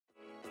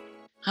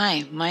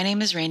Hi, my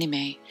name is Rainey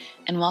May,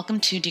 and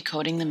welcome to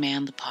Decoding the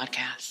Man, the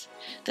podcast.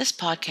 This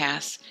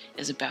podcast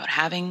is about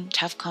having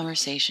tough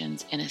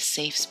conversations in a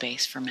safe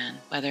space for men,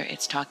 whether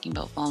it's talking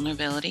about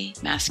vulnerability,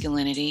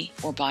 masculinity,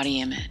 or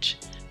body image.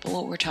 But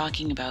what we're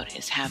talking about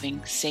is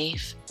having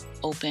safe,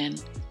 open,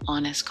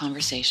 honest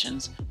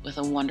conversations with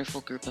a wonderful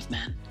group of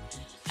men.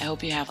 I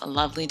hope you have a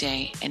lovely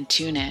day and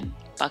tune in.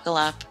 Buckle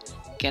up,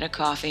 get a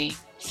coffee,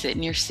 sit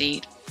in your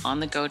seat,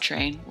 on the GO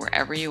train,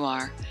 wherever you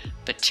are,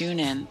 but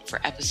tune in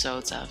for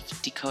episodes of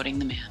Decoding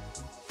the Man.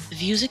 The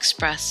views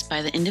expressed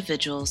by the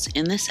individuals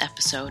in this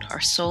episode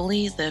are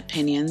solely the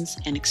opinions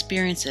and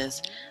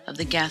experiences of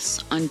the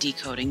guests on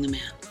Decoding the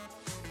Man.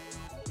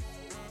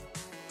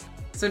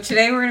 So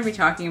today we're going to be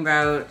talking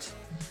about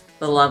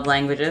the love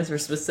languages. We're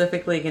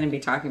specifically going to be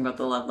talking about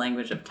the love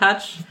language of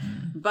touch.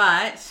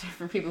 But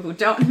for people who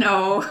don't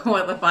know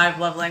what the 5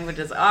 love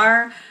languages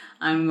are,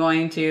 I'm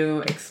going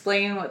to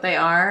explain what they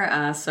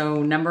are.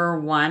 So number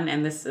 1,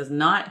 and this is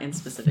not in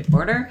specific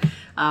order,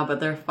 but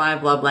there are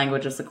 5 love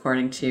languages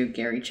according to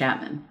Gary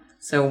Chapman.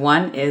 So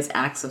 1 is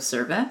acts of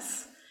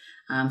service.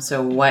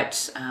 So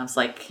what it's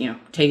like,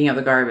 taking out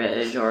the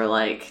garbage or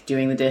like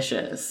doing the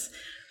dishes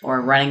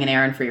or running an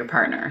errand for your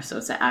partner. So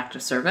it's an act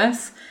of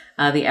service.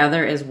 The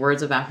other is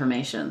words of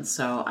affirmation.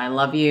 So I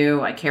love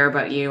you, I care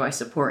about you, I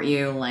support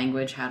you.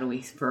 Language, how do we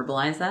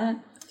verbalize that?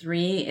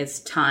 3 is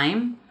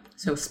time.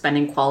 So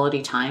spending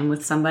quality time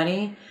with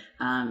somebody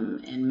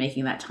and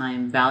making that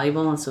time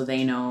valuable. And so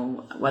they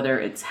know whether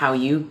it's how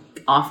you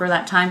offer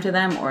that time to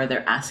them or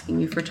they're asking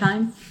you for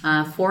time.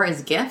 4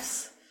 is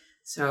gifts.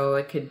 So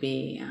it could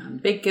be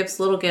big gifts,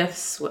 little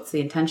gifts. What's the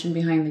intention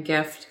behind the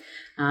gift?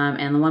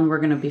 And the one we're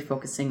going to be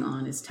focusing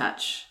on is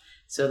touch.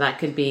 So that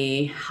could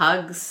be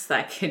hugs,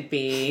 that could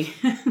be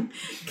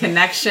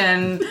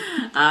connection.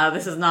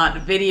 This is not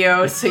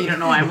video, so you don't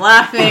know why I'm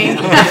laughing.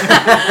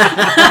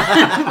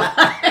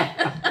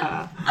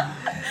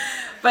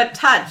 But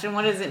touch, and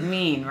what does it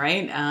mean,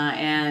 right?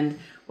 And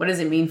what does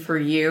it mean for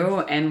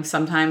you? And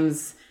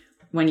sometimes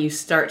when you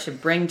start to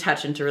bring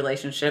touch into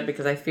relationship,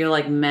 because I feel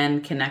like men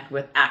connect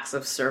with acts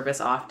of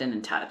service often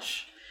in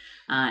touch.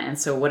 And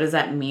so what does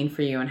that mean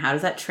for you? And how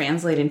does that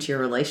translate into your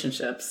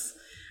relationships?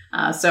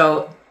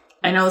 So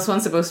I know this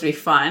one's supposed to be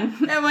fun.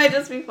 It might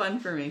just be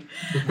fun for me.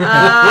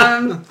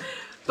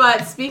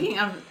 But speaking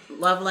of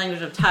love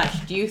language of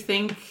touch, do you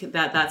think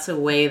that that's a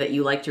way that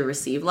you like to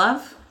receive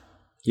love?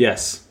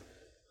 Yes.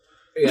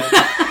 Yeah,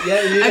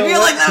 I feel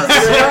like that was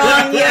a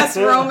strong yes,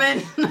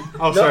 Roman.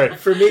 Oh, sorry. No,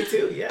 for me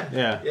too.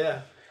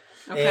 Yeah.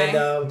 Okay.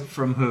 And,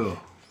 from who?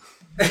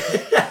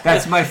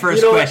 That's my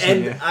first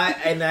question.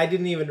 And I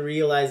didn't even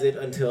realize it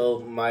until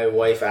my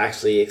wife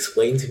actually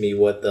explained to me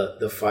what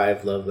the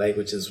 5 love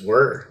languages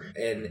were,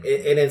 and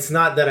it's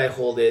not that I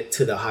hold it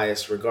to the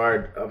highest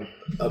regard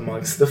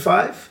amongst the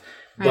 5.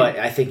 Right. But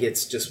I think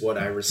it's just what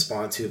I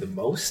respond to the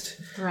most.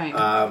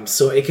 Right.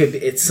 So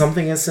it's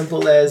something as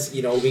simple as,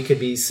 we could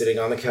be sitting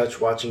on the couch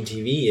watching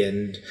TV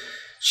and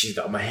she's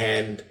got my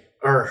hand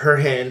or her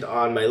hand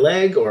on my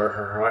leg or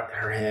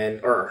her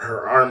hand or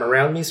her arm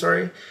around me.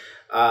 Sorry.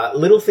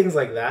 Little things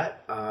like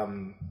that.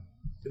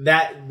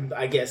 That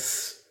I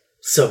guess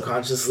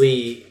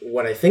subconsciously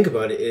when I think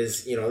about it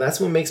is, that's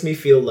what makes me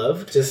feel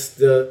love. Just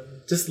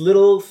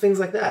little things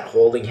like that.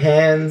 Holding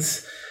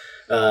hands.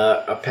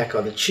 A peck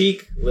on the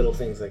cheek, little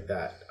things like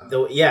that.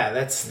 Though, yeah,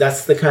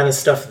 that's the kind of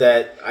stuff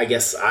that I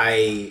guess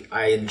I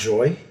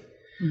enjoy.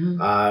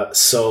 Mm-hmm.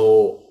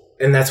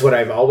 And that's what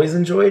I've always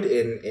enjoyed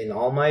in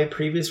all my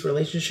previous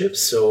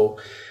relationships. So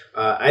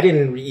I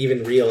didn't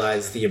even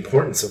realize the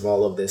importance of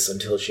all of this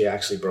until she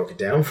actually broke it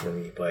down for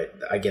me. But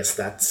I guess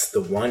that's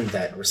the one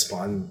that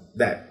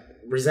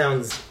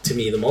resounds to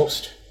me the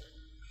most,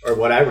 or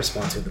what I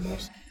respond to the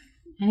most.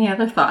 Any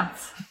other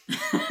thoughts?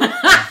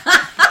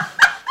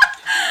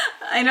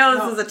 I know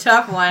this is a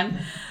tough one,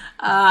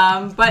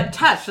 but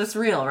touch, that's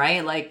real,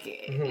 right? Like,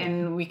 mm-hmm.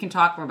 And we can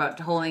talk more about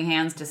holding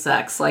hands to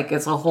sex. Like,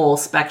 it's a whole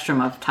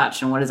spectrum of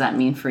touch, and what does that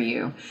mean for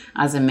you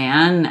as a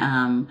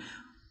man?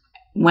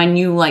 When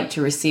you like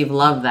to receive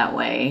love that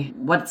way,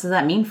 what does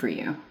that mean for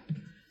you?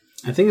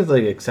 I think it's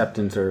like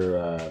acceptance,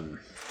 or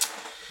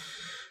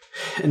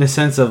in a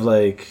sense of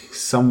like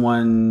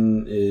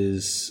someone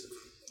is,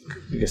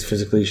 I guess,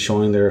 physically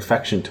showing their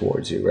affection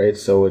towards you, right?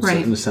 So it's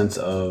right. In the sense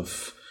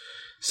of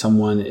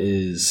someone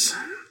is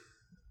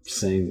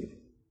saying,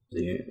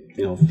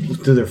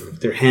 through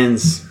their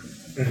hands,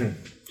 mm-hmm.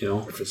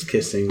 If it's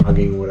kissing,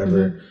 hugging,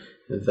 whatever,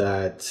 mm-hmm.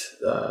 that,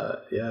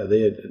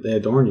 they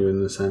adorn you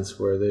in the sense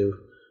where they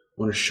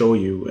want to show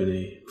you in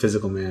a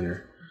physical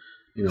manner.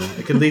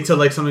 It could lead to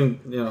like something,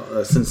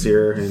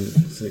 sincere and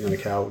sitting on a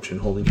couch and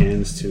holding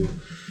hands to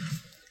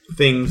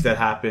things that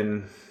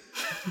happen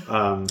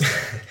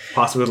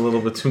possibly with a little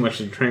bit too much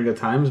to drink at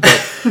times,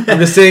 but I'm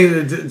just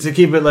saying to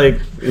keep it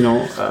like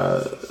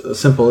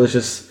simple. It's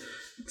just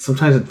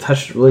sometimes the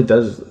touch really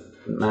does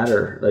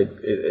matter, like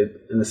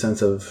it in the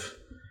sense of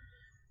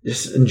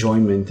just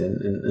enjoyment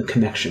and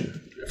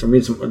connection. For me,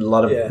 it's a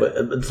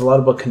lot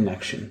about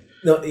connection.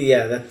 No,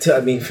 yeah,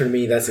 for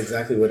me, that's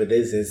exactly what it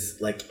is. Is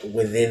like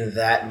within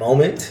that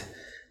moment,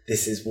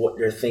 this is what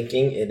you're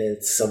thinking, and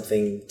it's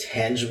something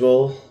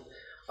tangible.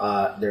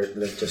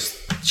 They're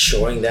just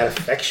showing that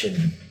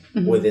affection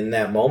within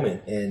that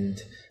moment.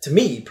 And to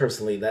me,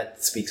 personally,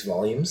 that speaks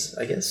volumes,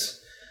 I guess.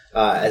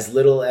 As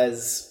little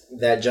as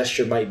that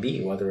gesture might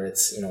be, whether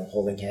it's,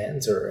 holding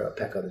hands or a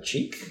peck on the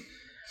cheek.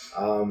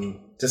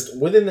 Just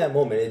within that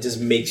moment, it just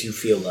makes you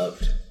feel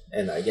loved.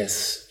 And I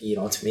guess,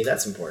 to me,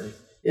 that's important.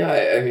 Yeah,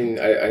 I mean,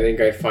 I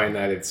think I find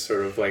that it's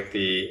sort of like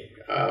it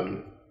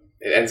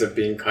ends up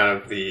being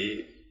kind of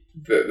the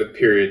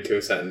period to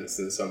a sentence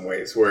in some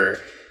ways where,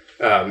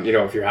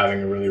 if you're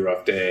having a really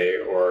rough day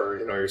or,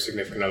 your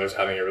significant other's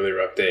having a really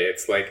rough day,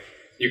 it's like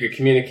you could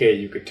communicate,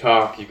 you could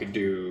talk, you could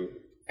do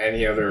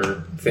any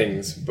other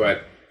things,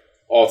 but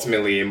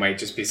ultimately it might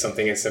just be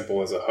something as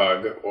simple as a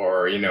hug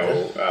or,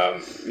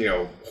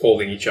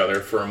 holding each other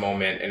for a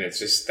moment. And it's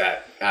just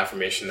that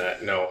affirmation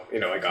that, no,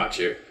 I got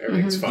you.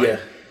 Everything's fine. Yeah,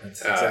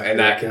 that's exactly and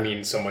that can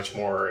mean so much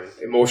more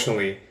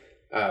emotionally,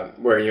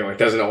 where, it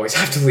doesn't always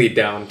have to lead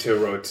down to a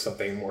road to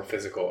something more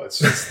physical. It's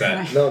just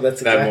that no,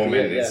 that's exactly that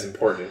moment is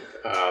important,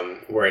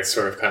 where it's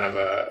sort of kind of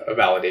a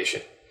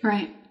validation.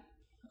 Right.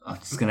 I'm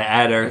just going to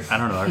add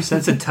our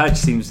sense of touch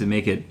seems to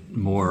make it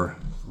more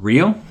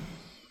real,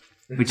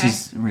 which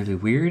is really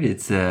weird.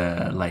 It's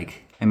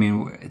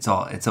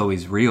it's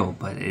always real,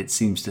 but it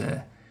seems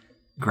to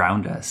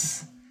ground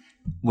us,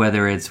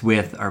 whether it's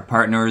with our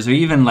partners or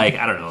even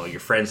your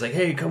friends, like,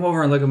 hey, come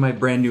over and look at my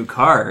brand new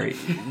car.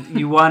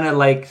 You want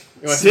to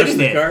sit in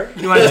it. Car?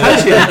 You want to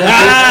touch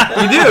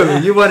it. You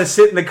do. You want to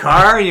sit in the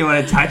car and you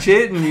want to touch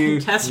it and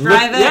you test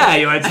drive it. Yeah,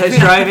 you want to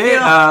test drive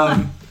it.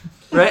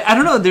 Right? I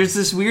don't know. There's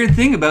this weird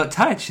thing about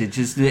touch.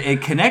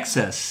 It connects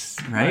us,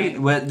 right?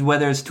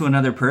 Whether it's to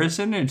another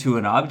person or to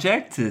an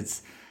object,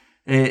 it's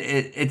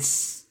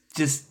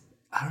just,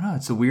 I don't know.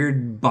 It's a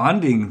weird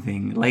bonding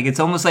thing. Like, it's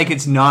almost like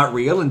it's not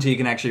real until you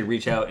can actually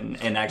reach out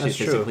and actually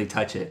physically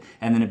touch it,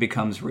 and then it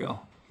becomes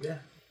real. Yeah.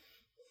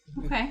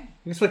 Okay.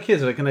 It's like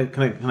kids. Like, can I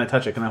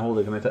touch it? Can I hold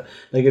it? Can I touch?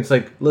 Like, it's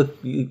like, look,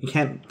 you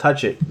can't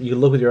touch it. You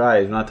can look with your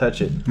eyes, not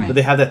touch it. Right. But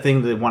they have that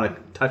thing that they want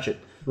to touch it.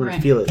 We want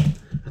to feel it,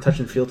 a touch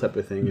and feel type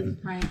of thing. And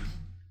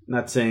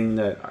not saying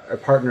that our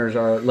partners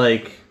are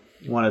like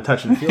want to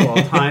touch and feel all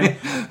the time,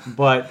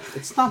 but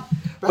it's not.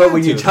 But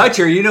when you touch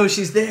her,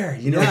 she's there.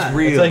 It's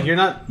real. It's like you're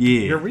not.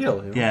 Yeah, you're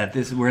real. Yeah,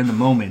 we're in the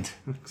moment.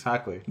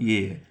 Exactly.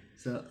 Yeah.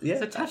 So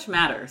touch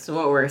matters. So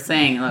what we're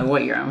saying,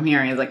 I'm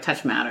hearing is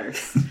touch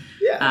matters.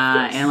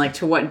 Yeah. And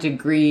to what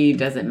degree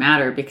does it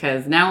matter?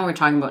 Because now when we're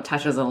talking about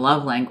touch as a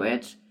love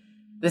language,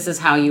 this is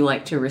how you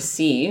like to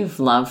receive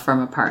love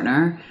from a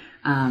partner.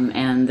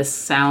 And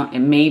it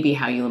may be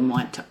how you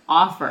want to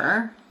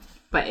offer,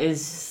 but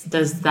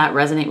does that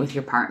resonate with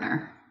your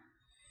partner?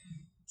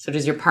 So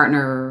does your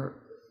partner,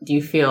 do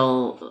you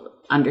feel,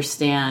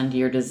 understand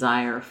your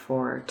desire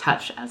for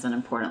touch as an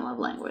important love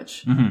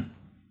language? Mm-hmm.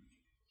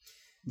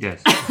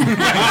 Yes.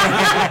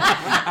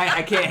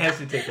 I can't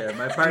hesitate there.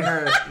 My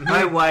partner,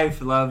 my wife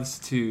loves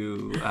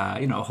to,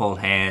 hold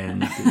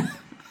hands and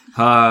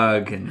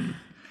hug and...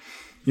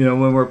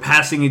 when we're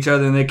passing each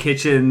other in the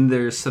kitchen,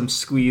 there's some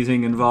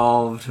squeezing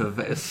involved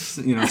of,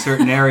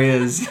 certain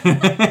areas.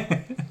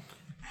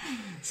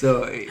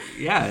 So,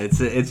 yeah,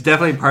 it's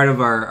definitely part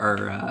of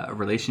our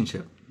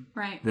relationship.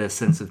 Right. The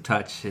sense of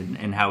touch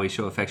and how we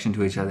show affection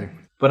to each other.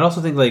 But I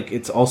also think,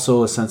 it's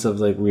also a sense of,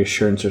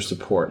 reassurance or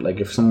support. Like,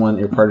 if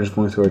your partner's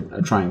going through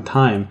a trying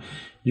time,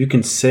 you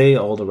can say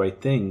all the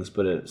right things,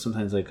 but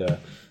sometimes,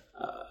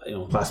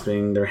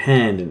 clasping their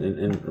hand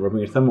and rubbing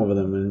your thumb over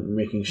them and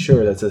making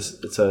sure that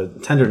it's a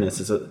tenderness,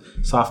 it's a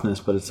softness,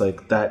 but it's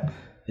that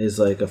is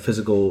a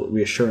physical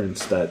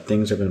reassurance that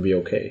things are going to be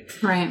okay.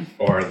 Right.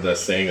 Or the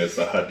saying is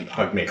the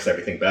hug makes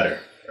everything better,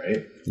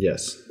 right?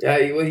 Yes. Yeah,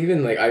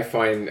 even I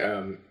find,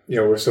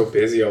 we're so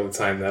busy all the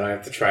time that I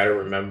have to try to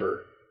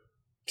remember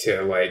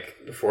to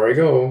before I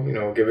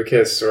go, give a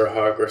kiss or a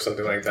hug or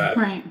something like that.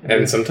 Right.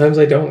 And sometimes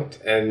I don't.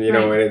 And,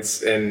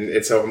 and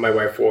it's my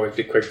wife will always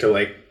be quick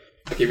to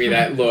give me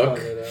that look,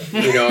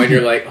 and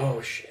you're like, oh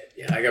shit,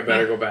 yeah, I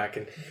better go back.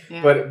 And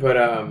but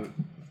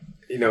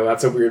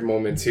that's a weird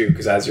moment too,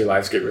 because as your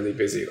lives get really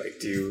busy,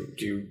 do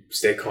you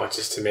stay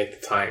conscious to make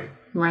the time,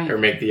 right, or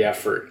make the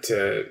effort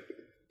to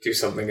do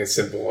something as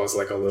simple as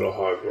a little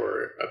hug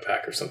or a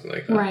peck or something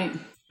like that, right?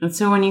 And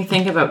so when you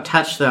think about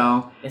touch,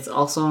 though, it's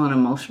also an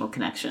emotional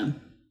connection.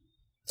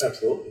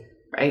 Absolutely.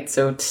 Right?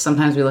 So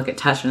sometimes we look at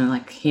touch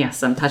and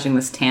yes, I'm touching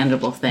this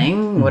tangible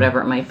thing, whatever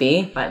it might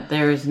be. But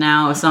it's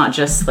not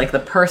just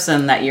the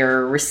person that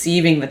you're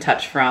receiving the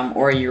touch from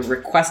or you're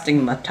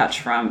requesting the touch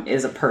from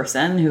is a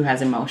person who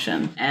has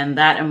emotion. And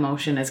that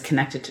emotion is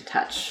connected to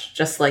touch.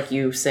 Just like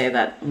you say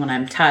that when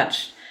I'm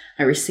touched,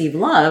 I receive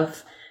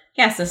love.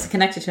 Yes, it's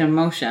connected to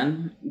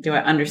emotion. Do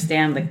I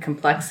understand the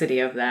complexity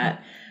of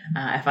that?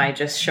 If I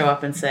just show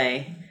up and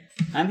say,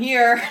 I'm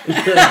here,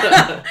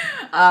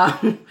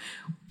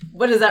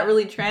 what does that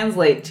really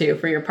translate to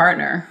for your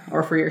partner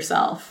or for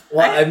yourself?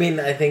 Well, I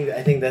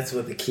think that's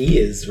what the key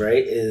is,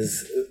 right?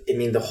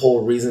 The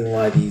whole reason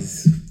why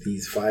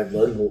these 5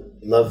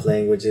 love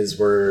languages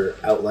were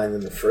outlined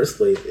in the first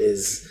place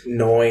is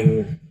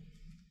knowing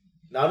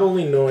not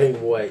only knowing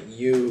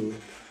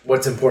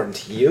what's important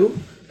to you,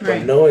 but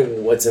Right.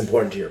 knowing what's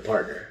important to your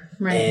partner.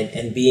 Right.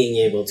 And being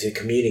able to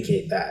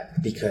communicate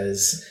that.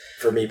 Because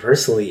for me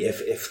personally,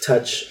 if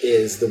touch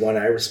is the one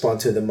I respond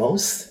to the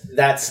most,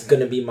 that's going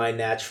to be my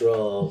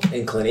natural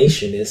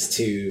inclination, is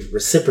to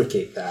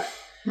reciprocate that.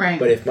 Right.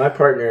 But if my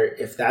partner,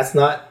 if that's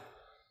not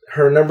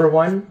her number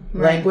one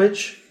Right.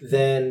 language,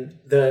 then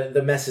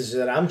the message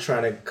that I'm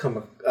trying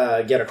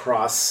to get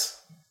across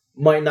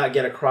might not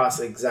get across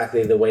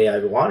exactly the way I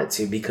want it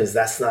to, because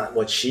that's not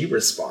what she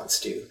responds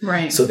to.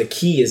 Right. So the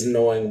key is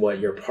knowing what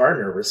your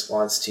partner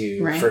responds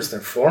to Right. first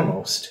and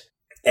foremost.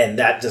 And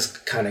that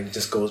just kind of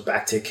just goes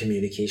back to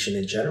communication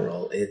in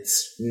general.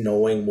 It's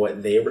knowing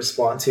what they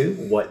respond to,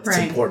 what's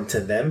Right. important to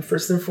them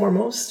first and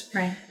foremost,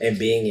 Right. and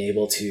being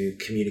able to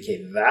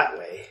communicate that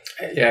way.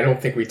 Yeah, I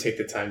don't think we take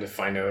the time to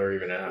find out or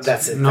even ask.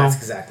 That's it. No. That's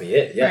exactly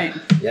it. Yeah. Right.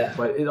 Yeah.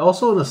 But it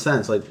also, in a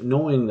sense, like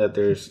knowing that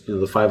there's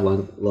the 5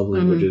 love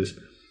languages,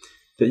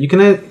 that you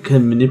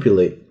can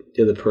manipulate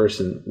the other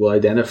person while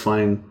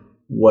identifying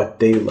what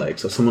they like.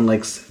 So if someone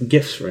likes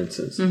gifts, for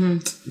instance. I'm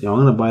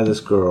going to buy this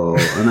girl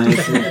a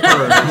nice little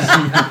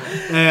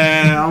purse,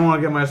 and I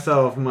want to get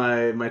myself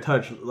my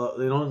touch. You know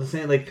what I'm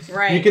saying? Like,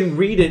 Right. you can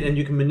read it and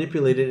you can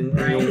manipulate it in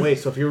your own way.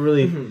 So if you're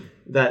really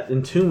that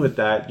in tune with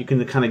that, you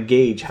can kind of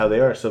gauge how they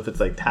are. So if it's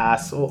like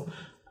tasks,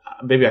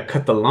 maybe I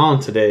cut the lawn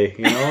today,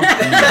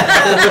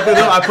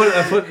 I put,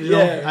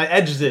 I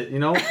edged it,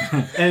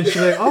 and she's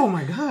like, oh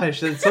my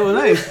gosh, that's so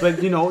nice.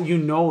 But you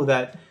know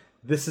that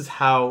this is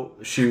how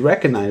she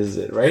recognizes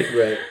it, right?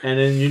 Right. And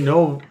then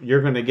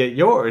you're going to get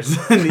yours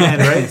in the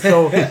end, right?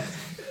 So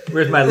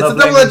Where's my it's love a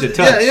double language edged-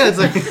 of touch? Yeah, it's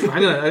like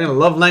I'm gonna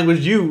love language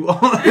you.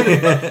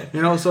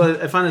 So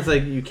I find it's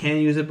like you can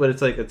use it, but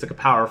it's like a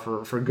power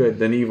for good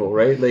than evil,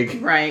 right? Like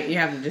Right. You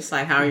have to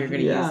decide how you're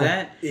going to use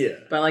it. Yeah.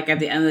 But like at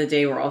the end of the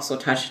day, we're also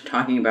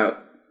talking about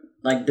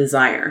like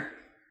desire,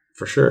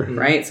 for sure.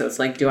 right? So it's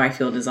like, do I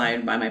feel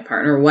desired by my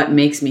partner? What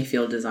makes me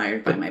feel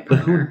desired by my But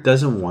who partner?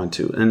 doesn't want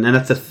to? And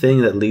that's the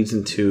thing that leads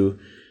into,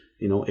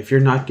 if you're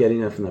not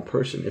getting that from that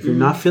person, if you're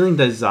not feeling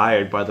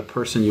desired by the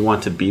person you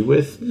want to be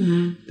with,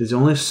 there's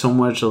only so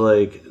much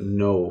like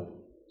no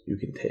you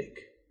can take.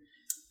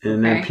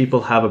 And then Okay.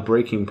 people have a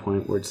breaking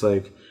point where it's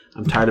like,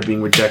 I'm tired of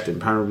being rejected, I'm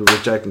tired of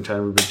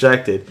being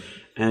rejected.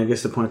 And I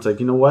guess the point is like,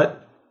 you know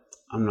what?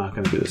 I'm not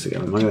going to do this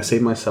again. I'm not going to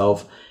save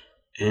myself.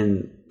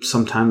 And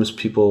sometimes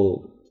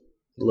people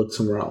look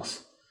somewhere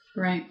else.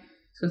 Right.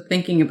 So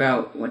thinking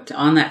about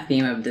on that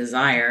theme of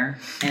desire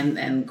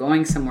and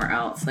going somewhere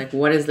else, like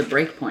what is the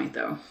break point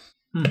though?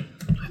 I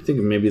think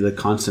maybe the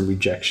constant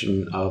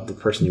rejection of the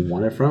person you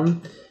want it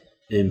from,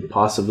 and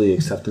possibly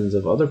acceptance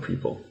of other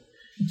people.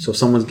 So if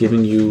someone's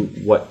giving you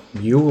what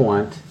you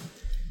want,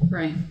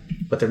 Right.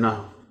 but they're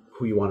not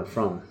who you want it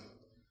from,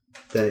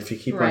 then if you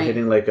keep on Right.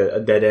 hitting like a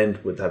dead end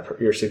with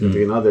your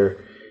significant other,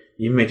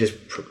 you may just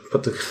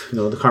put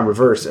the car in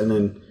reverse and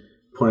then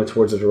point it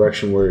towards a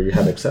direction where you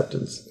have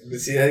acceptance. But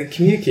see,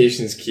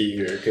 communication is key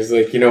here, because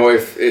if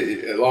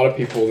a lot of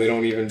people, they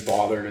don't even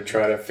bother to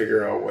try to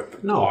figure out what the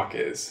block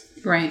is.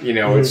 Right.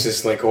 It's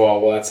just like, oh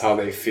well, that's how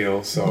they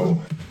feel. So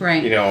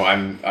Right.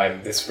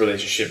 I'm this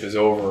relationship is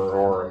over,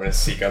 or I'm going to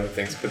seek other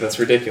things. But that's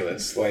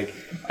ridiculous. Like,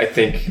 I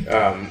think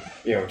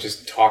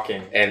just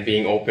talking and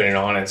being open and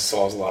honest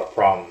solves a lot of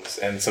problems.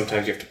 And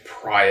sometimes you have to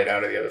pry it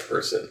out of the other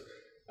person.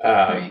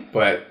 Right.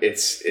 But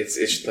it's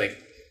like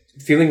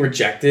feeling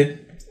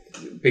rejected.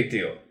 Big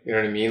deal. You know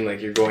what I mean?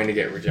 Like, you're going to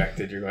get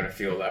rejected. You're going to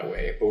feel that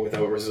way. But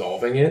without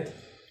resolving it,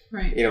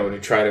 Right. to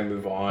try to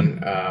move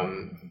on,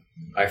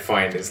 I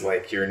find is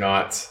like you're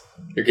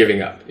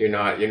giving up. You're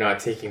not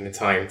taking the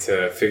time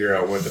to figure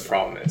out what the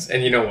problem is.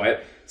 And you know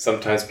what?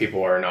 Sometimes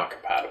people are not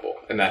compatible,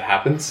 and that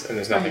happens, and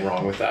there's nothing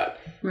wrong with that.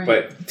 Right.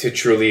 But to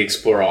truly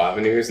explore all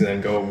avenues and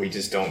then go, we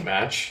just don't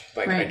match.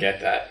 Like, I Right.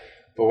 get that.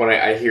 But when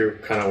I hear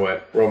kind of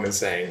what Roman's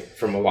saying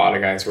from a lot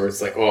of guys, where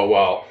it's like, oh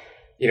well,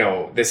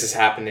 this is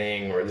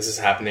happening or this is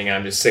happening,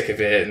 I'm just sick of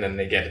it, and then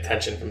they get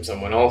attention from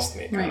someone else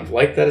and they kind of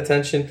like that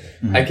attention.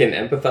 I can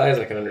empathize,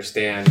 I can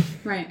understand,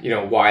 Right.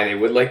 why they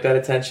would like that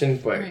attention,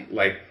 but Right.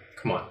 like,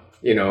 come on,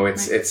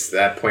 it's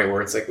that point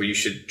where it's like, well, you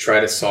should try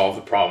to solve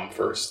the problem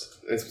first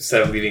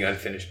instead of leaving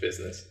unfinished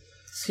business.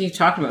 So you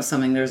talked about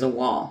something, there's a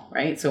wall,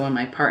 right? So when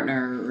my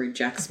partner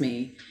rejects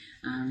me,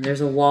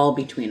 there's a wall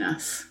between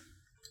us,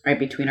 right?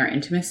 Between our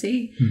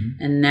intimacy.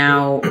 And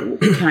now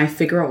can I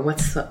figure out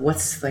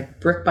what's like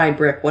brick by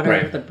brick, what are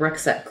Right. the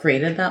bricks that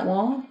created that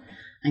wall?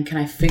 And can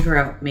I figure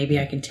out, maybe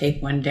I can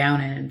take one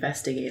down and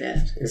investigate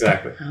it.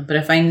 Exactly. But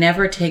if I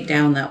never take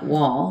down that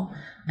wall,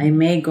 I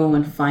may go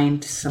and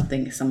find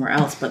something somewhere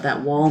else, but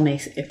that wall may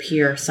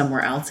appear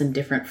somewhere else in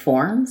different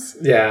forms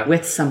Yeah.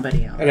 with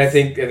somebody else. And I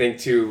think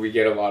too, we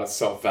get a lot of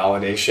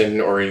self-validation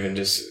or even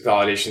just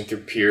validation through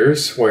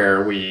peers,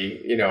 where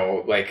we,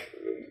 like,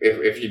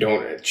 if you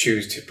don't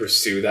choose to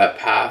pursue that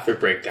path or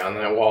break down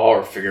that wall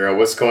or figure out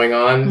what's going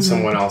on,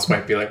 someone else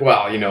might be like,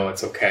 well,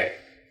 it's okay.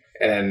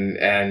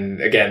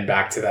 And again,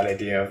 back to that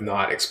idea of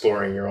not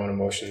exploring your own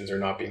emotions or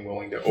not being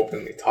willing to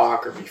openly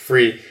talk or be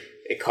free,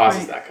 it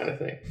causes that kind of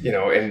thing,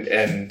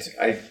 and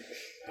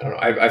I don't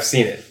know. I've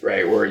seen it,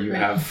 right? Where you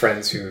have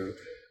friends who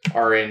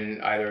are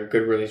in either a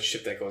good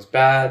relationship that goes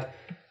bad,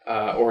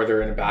 or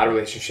they're in a bad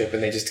relationship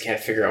and they just can't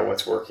figure out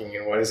what's working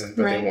and what isn't,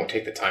 but they won't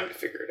take the time to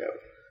figure it out.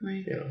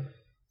 Right. You know?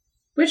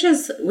 Which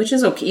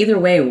is okay. Either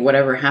way,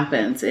 whatever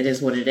happens, it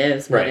is what it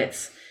is. But Right.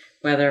 it's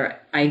whether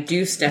I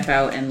do step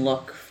out and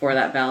look for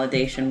that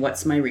validation.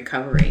 What's my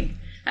recovery?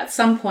 At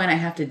some point, I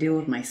have to deal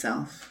with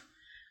myself.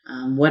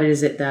 What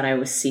is it that I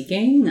was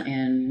seeking,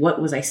 and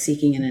what was I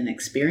seeking in an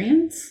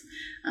experience?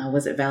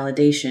 Was it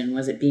validation?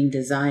 Was it being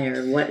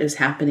desired? What is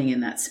happening in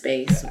that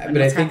space? But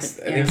I think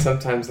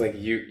sometimes like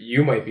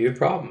you might be the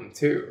problem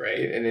too,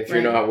 right? And if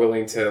you're not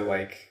willing to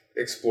like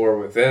explore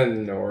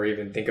within or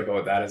even think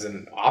about that as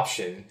an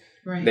option,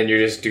 then you're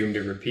just doomed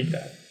to repeat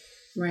that.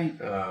 Right.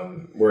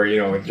 Where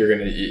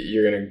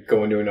you're gonna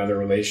go into another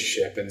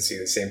relationship and see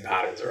the same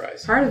patterns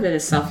arise. Part of it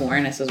is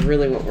self-awareness is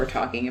really what we're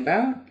talking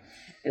about.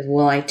 Is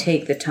will I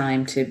take the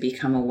time to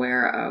become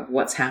aware of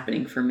what's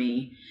happening for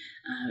me,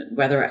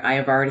 whether I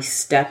have already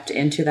stepped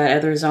into that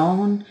other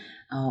zone,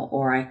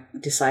 or I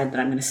decide that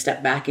I'm going to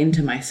step back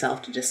into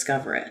myself to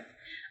discover it.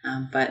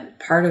 But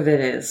part of it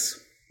is,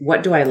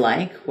 what do I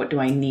like? What do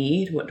I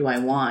need? What do I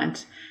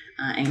want?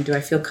 And do I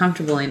feel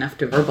comfortable enough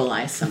to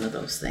verbalize some of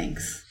those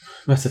things?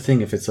 That's the thing.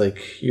 If it's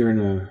like you're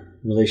in a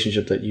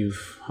relationship that you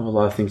have a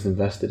lot of things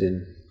invested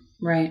in,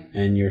 right,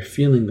 and you're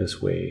feeling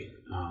this way,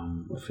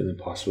 or feeling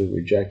possibly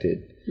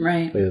rejected,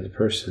 right, by the other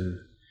person,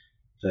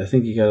 I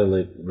think you gotta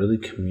like really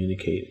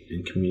communicate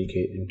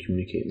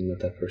and let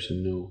that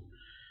person know.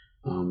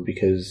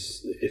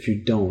 Because if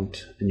you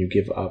don't, and you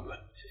give up,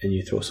 and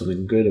you throw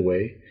something good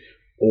away,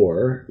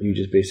 or you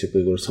just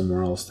basically go to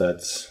somewhere else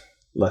that's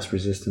less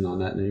resistant on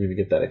that, and you're gonna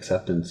get that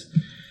acceptance.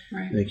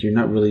 Right. Like you're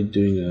not really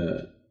doing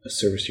a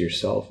service to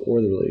yourself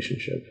or the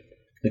relationship.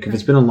 Like if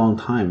it's been a long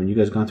time and you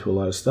guys gone through a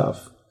lot of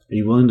stuff, are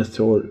you willing to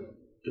throw it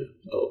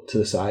to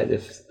the side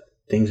if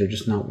things are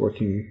just not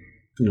working,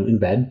 in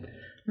bed,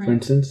 for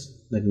instance?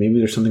 Like maybe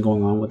there's something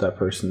going on with that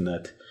person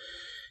that,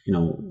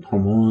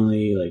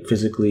 hormonally, like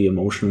physically,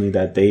 emotionally,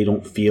 that they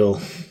don't feel.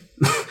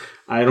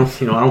 I don't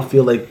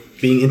feel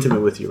like being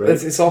intimate with you, right?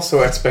 It's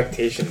also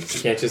expectations.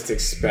 You can't just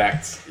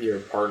expect your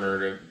partner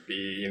to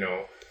be,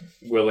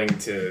 willing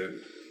to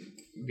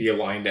be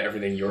aligned to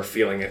everything you're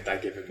feeling at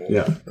that given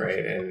moment, right?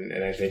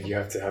 And I think you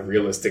have to have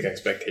realistic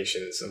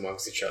expectations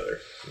amongst each other.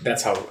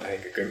 That's how I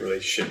think a good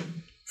relationship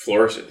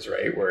flourishes,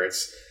 right? Where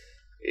it's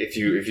if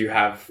you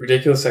have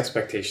ridiculous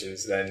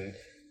expectations, then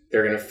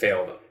they're going to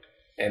fail them,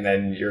 and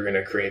then you're going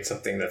to create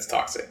something that's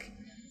toxic.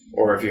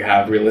 Or if you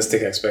have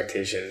realistic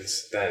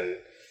expectations, then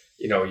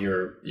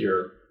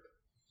you're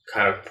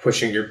kind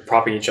of you're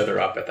propping each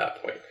other up at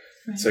that point,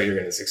 so you're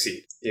going to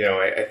succeed.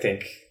 I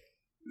think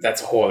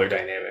that's a whole other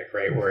dynamic,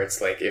 right? Where it's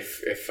like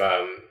if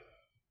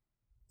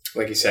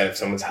like you said, if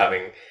someone's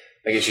having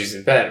like issues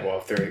in bed, well,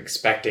 if they're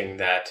expecting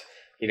that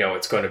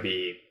it's going to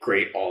be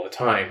great all the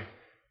time,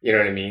 you know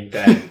what I mean?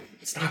 Then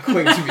it's not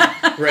going to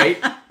be, right?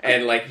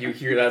 And like you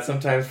hear that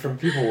sometimes from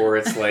people where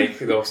it's like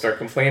they'll start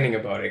complaining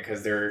about it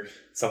because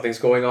something's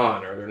going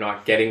on, or they're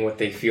not getting what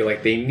they feel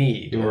like they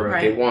need or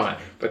what they want,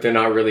 but they're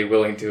not really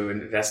willing to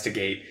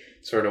investigate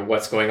sort of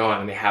what's going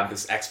on, and they have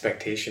this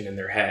expectation in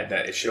their head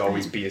that it should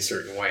always be a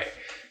certain way,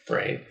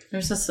 right?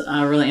 There's this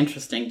really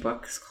interesting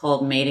book. It's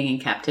called Mating in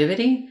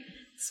Captivity.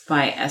 It's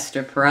by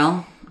Esther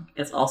Perel.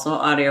 It's also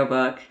an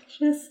audiobook.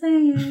 Just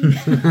saying.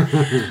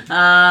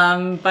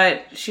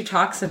 But she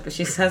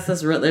says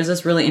there's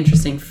this really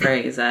interesting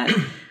phrase that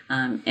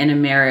in a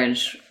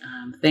marriage,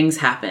 things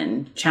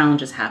happen,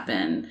 challenges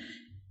happen,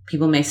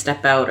 people may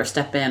step out or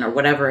step in or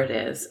whatever it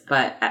is,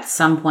 but at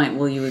some point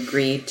will you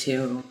agree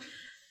to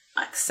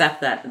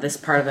accept that this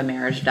part of the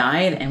marriage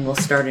died and we'll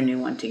start a new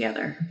one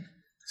together.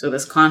 So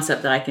this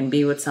concept that I can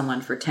be with someone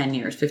for 10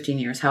 years, 15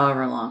 years,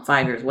 however long,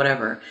 5 years,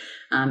 whatever,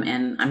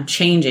 and I'm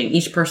changing.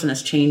 Each person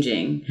is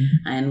changing.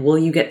 And will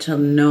you get to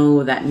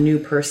know that new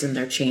person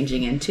they're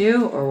changing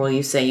into? Or will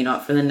you say,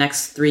 for the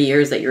next 3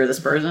 years that you're this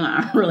person,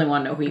 I don't really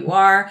want to know who you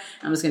are.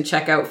 I'm just going to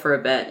check out for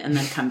a bit and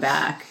then come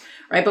back.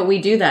 Right? But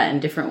we do that in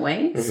different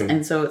ways. Mm-hmm.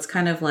 And so it's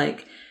kind of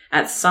like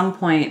at some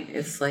point,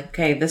 it's like,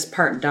 okay, this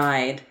part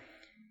died.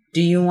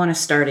 Do you want to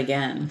start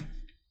again?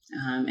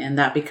 And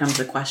that becomes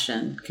a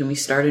question. Can we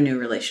start a new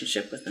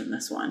relationship within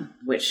this one?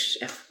 Which,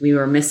 if we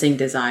were missing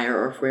desire,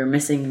 or if we were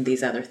missing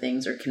these other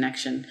things or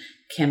connection,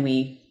 can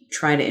we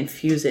try to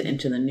infuse it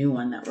into the new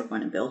one that we're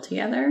going to build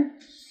together?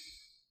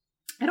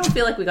 I don't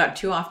feel like we got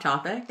too off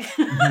topic.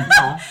 But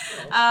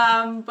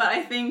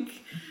I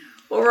think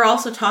what we're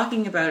also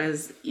talking about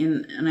is,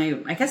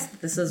 I guess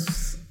this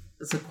is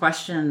a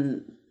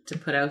question to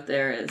put out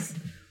there, is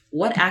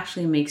what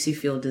actually makes you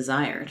feel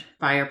desired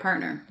by your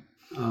partner?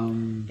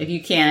 If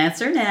you can't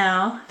answer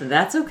now,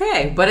 that's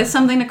okay. But it's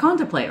something to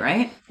contemplate,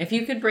 right? If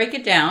you could break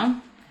it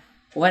down,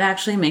 what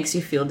actually makes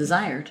you feel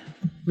desired?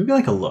 Maybe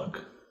like a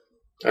look.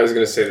 I was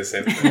going to say the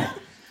same thing.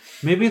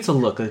 Maybe it's a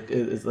look.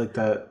 It's like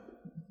that,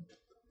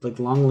 like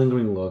long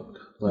lingering look.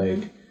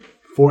 Like,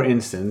 for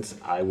instance,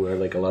 I wear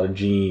like a lot of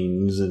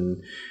jeans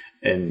and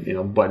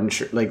button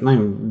shirt, like not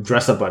even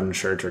dress up button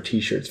shirts or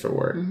t-shirts for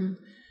work. Mm-hmm.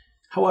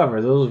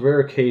 However, those rare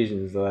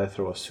occasions that I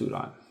throw a suit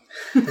on.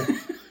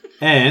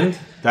 And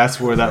that's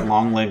where that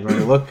long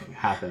lingering look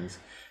happens.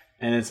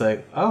 And it's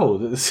like, oh,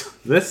 this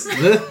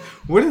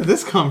where did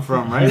this come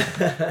from, right?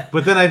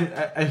 But then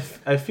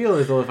I feel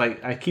as though if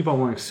I keep on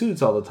wearing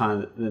suits all the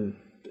time, then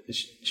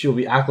she'll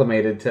be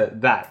acclimated to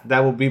that. That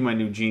will be my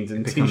new jeans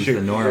and t-shirt.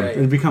 The norm. Right.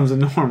 It becomes a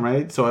norm,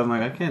 right? So I'm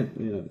like, I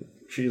can't,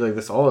 treat you like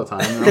this all the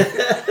time.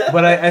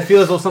 But I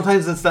feel as though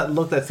sometimes it's that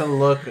look, that subtle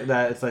look,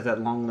 that it's like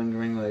that long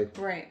lingering, like,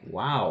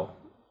 wow,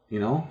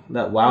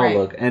 that wow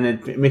look, and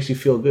it makes you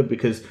feel good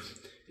because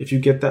if you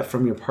get that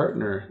from your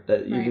partner,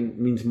 that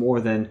even means more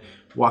than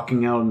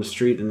walking out on the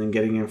street and then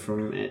getting it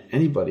from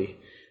anybody.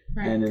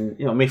 Right. And then,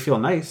 it may feel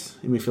nice,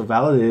 it may feel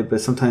validated,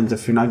 but sometimes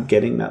if you're not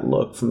getting that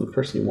look from the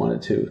person you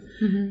wanted to,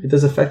 it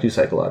does affect you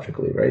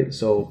psychologically, right?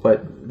 So,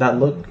 but that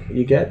look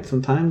you get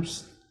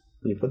sometimes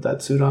when you put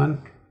that suit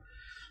on,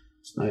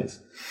 it's nice.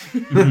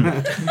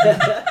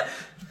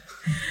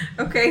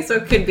 Okay, so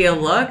it could be a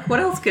look. What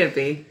else could it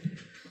be?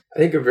 I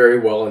think a very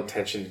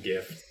well-intentioned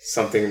gift,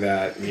 something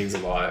that means a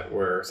lot,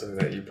 or something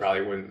that you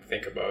probably wouldn't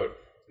think about.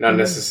 Not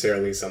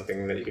necessarily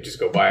something that you could just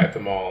go buy at the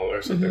mall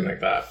or something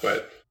like that,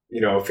 but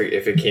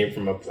if it came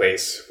from a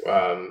place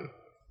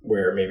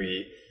where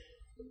maybe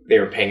they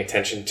were paying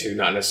attention to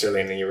not necessarily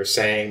anything you were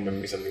saying, but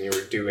maybe something you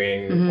were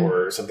doing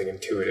or something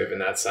intuitive in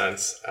that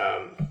sense,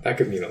 that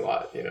could mean a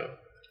lot,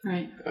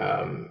 Right.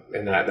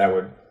 And that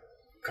would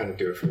kind of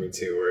do it for me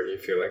too, where you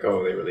feel like,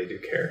 oh, they really do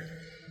care.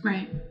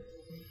 Right.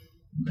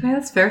 Okay,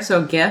 that's fair.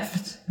 So a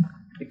gift.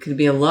 It could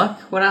be a look.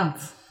 What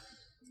else?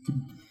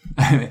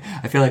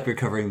 I feel like we're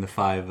covering the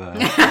 5. I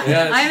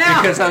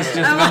know. Because I was just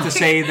about to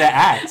say the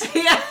act.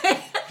 Yeah.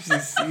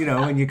 Just,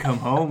 when you come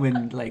home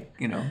and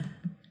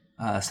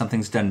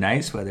something's done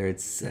nice, whether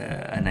it's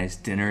a nice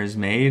dinner is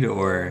made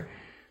or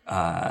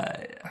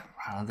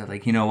they're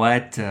like, you know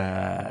what,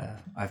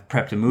 I've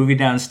prepped a movie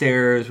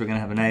downstairs. We're going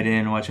to have a night in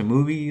and watch a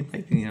movie.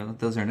 Like,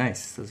 those are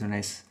nice. Those are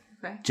nice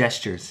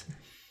gestures.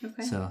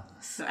 Okay. So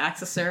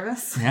acts of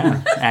service?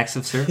 Yeah, acts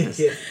of service.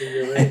 Yeah,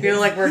 you're right. I feel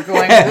like we're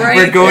going right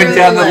We're going through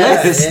down the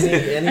list. list.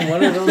 Any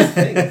one of those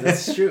things,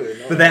 that's true.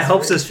 But that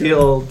helps us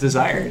feel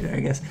desired,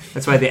 I guess.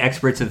 That's why the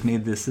experts have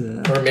made this.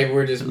 Or maybe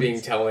we're just being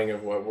telling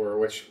of what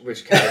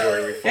which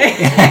category we fall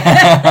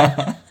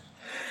into.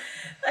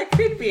 That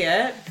could be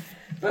it.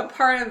 But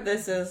part of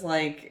this is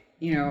like,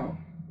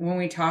 when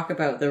we talk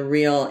about the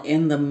real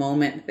in the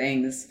moment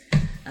things,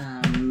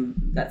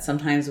 that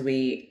sometimes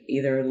we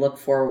either look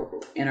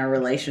for in our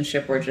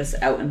relationship or just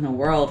out in the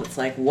world, it's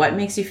like, what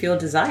makes you feel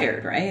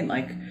desired, right?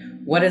 Like,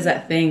 what is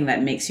that thing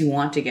that makes you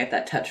want to get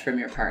that touch from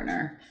your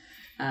partner?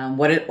 And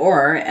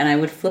I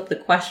would flip the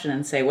question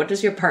and say, what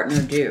does your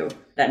partner do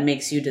that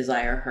makes you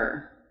desire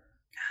her?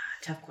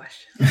 Tough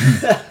question.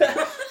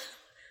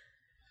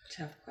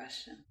 Tough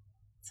question.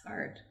 It's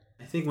hard.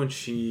 I think when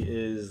she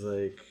is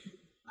like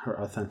her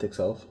authentic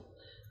self,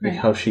 like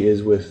how she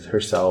is with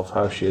herself,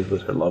 how she is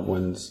with her loved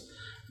ones,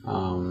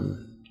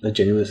 the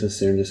genuine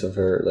sincereness of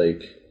her,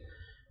 like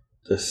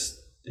just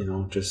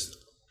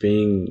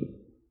being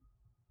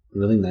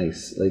really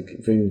nice,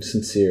 like being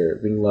sincere,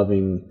 being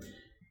loving,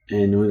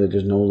 and knowing that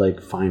there's no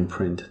like fine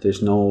print.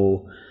 There's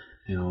no,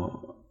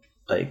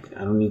 like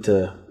I don't need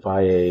to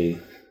buy a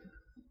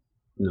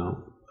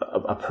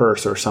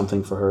purse or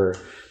something for her.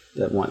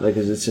 That one, like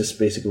it's just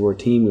basically we're a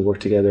team. We work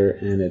together,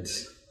 and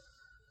it's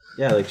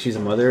like she's a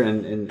mother,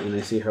 and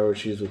I see how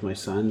she's with my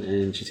son,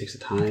 and she takes the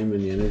time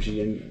and the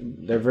energy,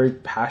 and they're very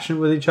passionate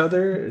with each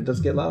other. It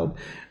does get loud,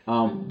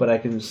 but I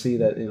can see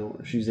that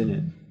she's in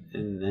it,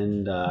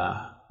 and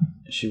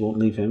she won't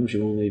leave him, she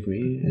won't leave me,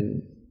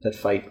 and that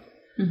fight,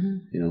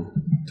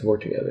 to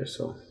work together.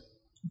 So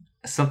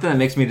something that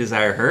makes me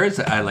desire her is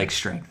I like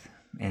strength,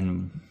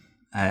 and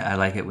I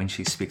like it when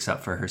she speaks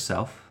up for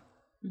herself.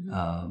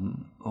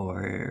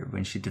 Or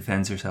when she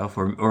defends herself,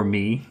 or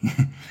me,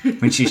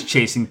 when she's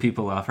chasing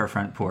people off her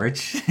front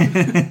porch,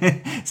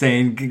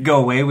 saying,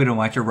 "Go away! We don't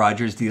want your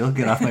Rogers deal.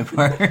 Get off my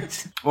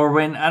porch." Or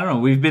when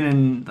we've been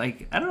in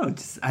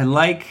I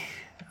like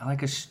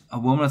a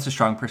woman with a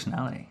strong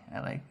personality.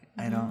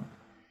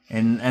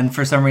 And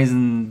for some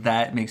reason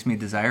that makes me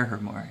desire her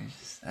more.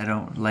 I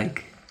don't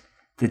like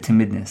the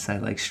timidness. I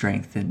like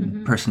strength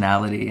and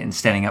personality and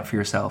standing up for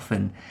yourself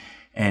and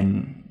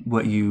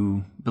what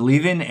you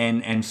believe in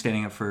and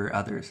standing up for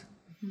others.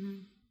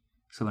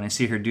 So when I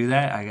see her do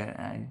that,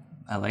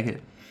 I like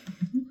it.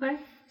 Okay.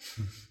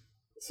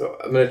 So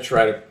I'm going to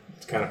try to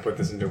kind of put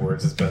this into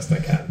words as best I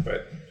can.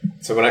 But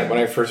so when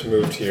I first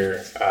moved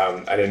here,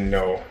 I didn't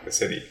know the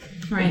city.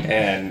 Right.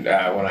 And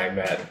when I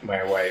met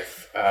my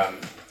wife,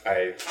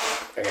 like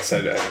I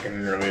said, I think in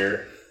an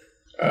earlier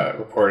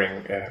recording,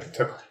 it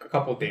took a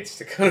couple of dates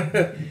to kind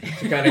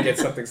of get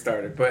something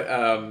started.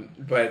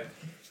 But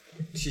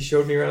she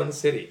showed me around the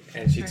city,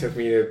 and she took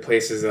me to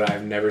places that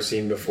I've never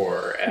seen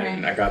before,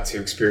 and I got to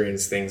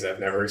experience things I've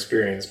never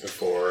experienced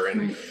before,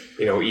 and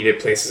eat at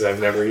places I've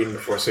never eaten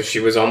before. So she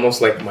was almost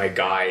like my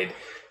guide,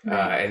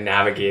 and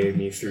navigated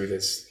me through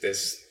this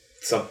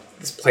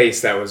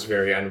place that was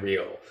very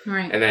unreal.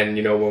 Right. And then,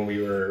 when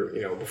we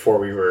were, before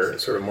we were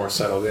sort of more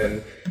settled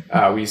in,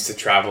 we used to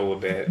travel a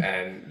bit,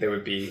 and there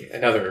would be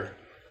another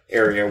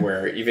area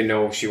where, even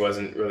though she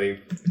wasn't really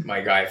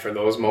my guy for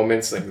those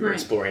moments, like we were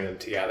exploring them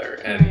together.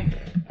 And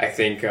I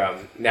think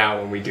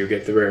now when we do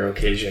get the rare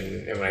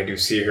occasion, and when I do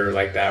see her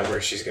like that, where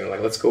she's going to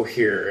let's go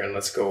here and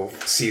let's go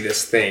see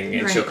this thing,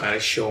 and she'll kind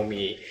of show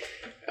me,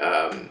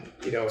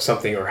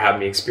 something, or have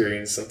me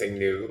experience something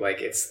new. Like,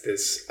 it's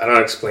this, I don't know how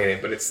to explain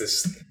it, but it's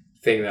this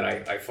thing that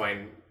I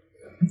find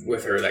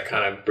with her that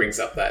kind of brings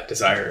up that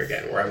desire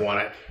again, where I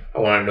want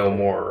to know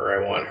more, or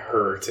I want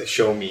her to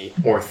show me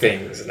more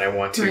things, and I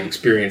want to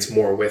experience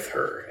more with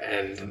her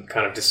and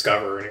kind of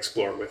discover and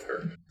explore with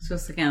her. So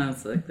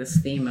it's like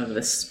this theme of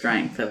the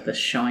strength of the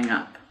showing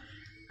up,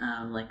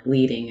 like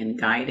leading and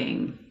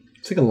guiding.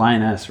 It's like a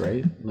lioness,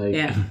 right?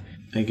 Like,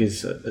 like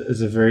is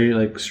a very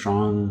like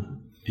strong,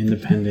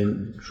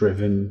 independent,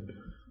 driven,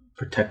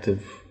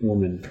 protective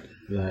woman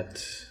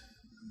that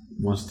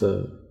wants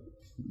to,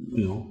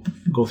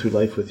 go through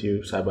life with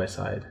you side by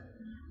side.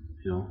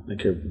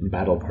 Like your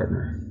battle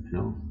partner.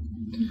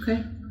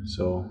 Okay.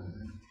 So.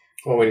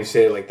 Well, when you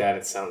say it like that,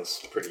 it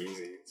sounds pretty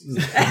easy.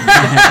 It's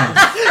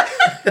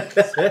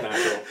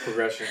natural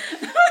progression.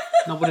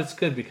 No, but it's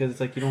good because it's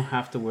like you don't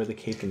have to wear the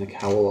cape and the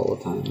cowl all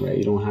the time, right?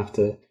 You don't have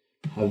to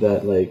have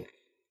that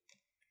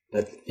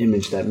that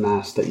image, that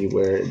mask that you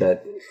wear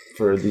that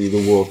for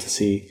the world to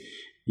see.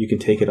 You can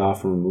take it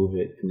off and remove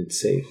it, and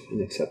it's safe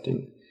and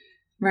accepting.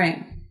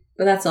 Right.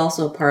 But that's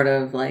also part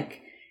of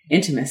like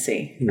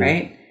intimacy,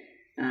 right?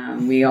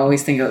 We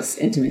always think of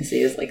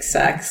intimacy as like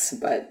sex,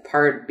 but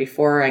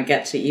before I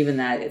get to even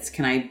that, it's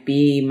can I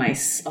be my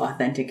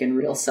authentic and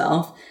real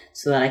self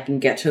so that I can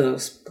get to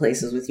those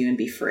places with you and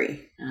be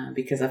free?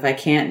 Because if I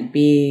can't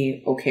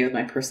be okay with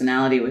my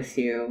personality with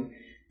you,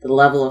 the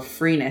level of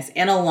freeness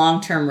in a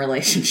long-term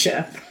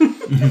relationship.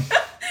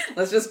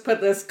 Let's just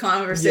put this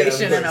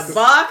conversation in a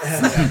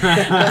box.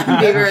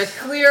 Be very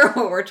clear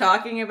what we're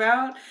talking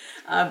about,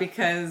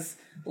 because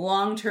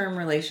long-term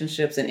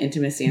relationships and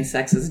intimacy and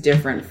sex is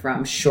different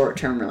from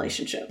short-term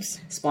relationships.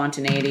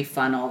 Spontaneity,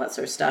 fun, all that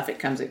sort of stuff. It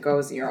comes, it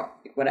goes,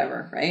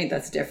 whatever, right?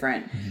 That's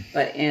different.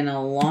 But in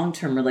a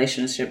long-term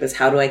relationship is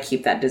how do I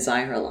keep that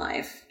desire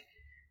alive,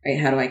 right?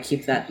 How do I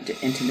keep that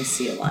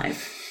intimacy alive?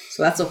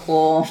 So that's a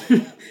whole,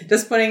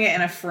 just putting it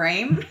in a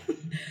frame,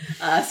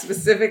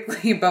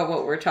 specifically about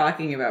what we're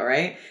talking about,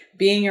 right?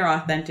 Being your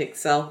authentic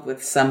self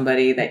with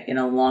somebody that in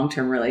a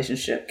long-term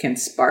relationship can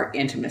spark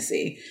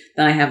intimacy.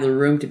 Then I have the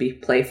room to be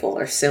playful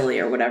or silly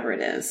or whatever it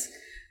is,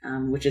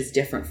 which is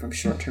different from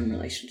short-term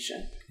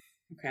relationship.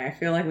 Okay, I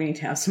feel like we need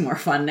to have some more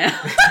fun now.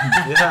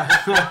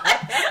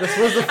 This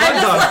was the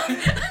fun talk.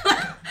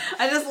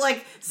 I just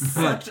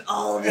sucked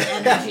all the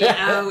energy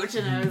out,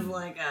 and I was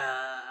like,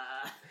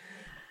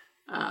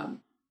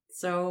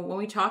 So when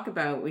we talked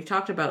about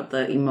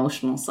the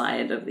emotional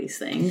side of these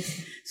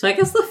things. So I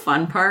guess the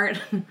fun part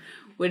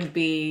would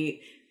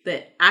be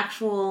the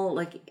actual,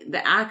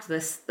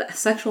 the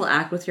sexual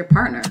act with your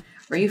partner.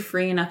 Are you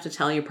free enough to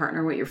tell your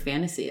partner what your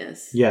fantasy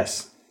is?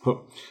 Yes. I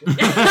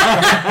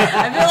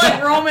feel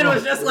like Roman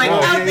was just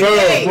out the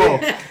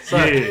gate.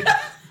 Sorry.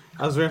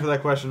 I was waiting for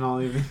that question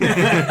all evening.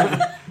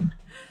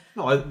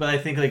 No, but I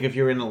think if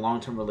you're in a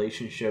long-term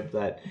relationship,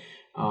 that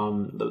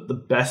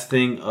the best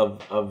thing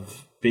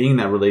of being in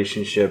that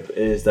relationship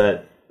is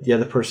that the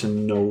other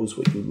person knows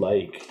what you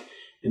like.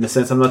 In the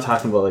sense, I'm not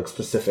talking about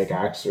specific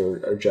acts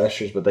or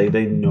gestures, but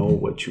they know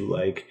what you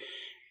like,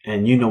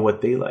 and you know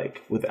what they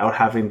like without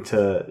having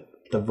to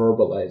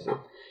verbalize it.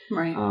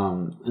 Right.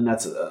 And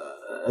that's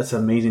an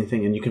amazing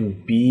thing, and you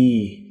can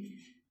be,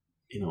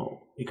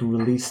 you can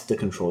release the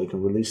control, you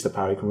can release the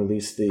power, you can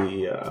release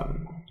the.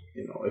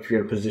 If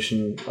you're in a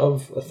position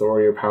of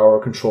authority or power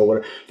or control,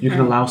 whatever, you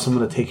can allow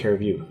someone to take care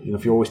of you.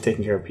 If you're always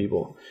taking care of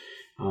people,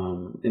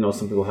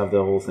 some people have the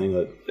whole thing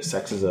that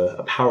sex is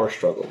a power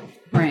struggle,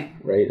 right?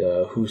 Right.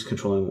 Who's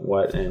controlling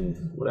what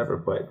and whatever.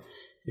 But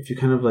if you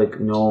kind of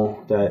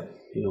know that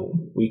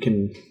we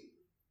can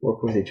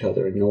work with each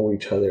other and know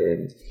each other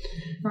and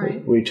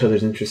what each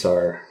other's interests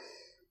are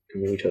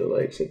and what each other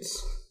likes,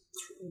 it's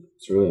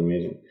really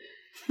amazing.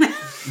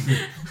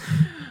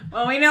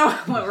 Well, we know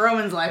what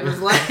Roman's life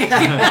is like.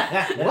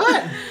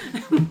 What?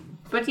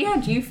 But yeah,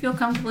 do you feel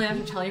comfortable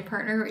enough to tell your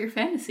partner what your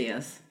fantasy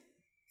is?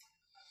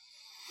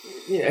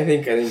 Yeah, I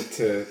think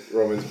to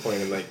Roman's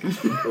point,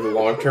 with a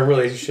long-term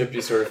relationship,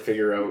 you sort of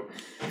figure out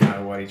kind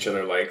of what each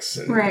other likes.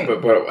 And, right.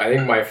 But I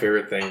think my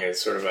favorite thing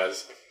is sort of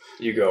as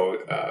you go,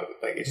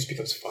 it just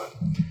becomes fun.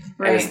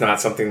 Right. And it's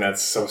not something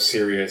that's so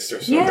serious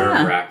or so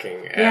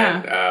nerve-wracking.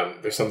 And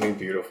there's something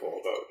beautiful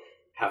about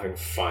having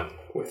fun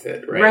with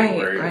it, right?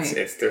 Where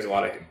it's there's a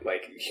lot of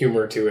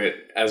humor to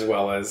it as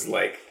well as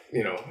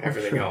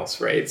everything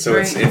else, right? So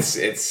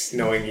it's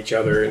knowing each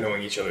other,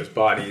 knowing each other's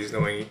bodies,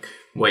 knowing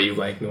what you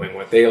like, knowing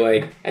what they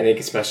like. I think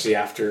especially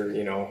after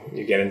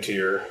you get into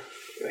your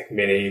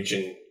mid-age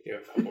and you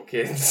have a couple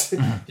kids,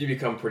 you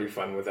become pretty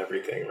fun with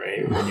everything,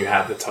 right? When you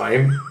have the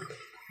time,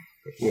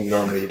 when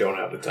normally you don't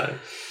have the time,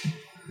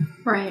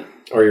 right?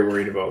 Or you're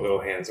worried about little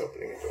hands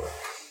opening a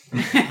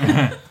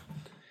door.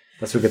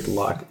 That's where we get the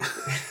lock.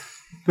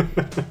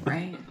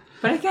 Right.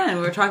 But again,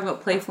 we were talking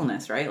about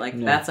playfulness, right? Like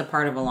that's a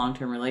part of a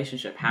long-term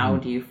relationship. How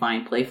do you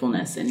find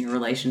playfulness in your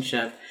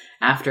relationship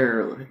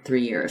after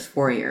 3 years,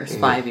 4 years,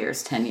 5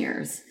 years, 10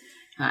 years?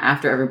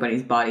 After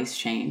everybody's bodies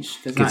change.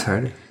 It gets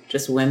harder.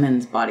 Just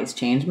women's bodies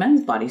change,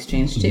 men's bodies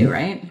change too,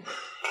 right?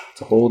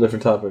 It's a whole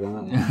different topic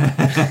on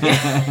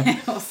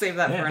that. We'll save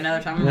that for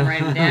another time. I'm going to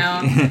write it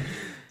down.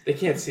 They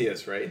can't see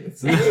us, right?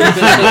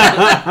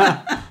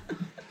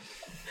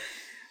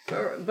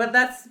 But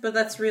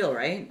that's real,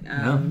 right?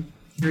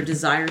 Your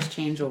desires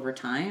change over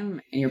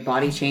time, and your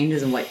body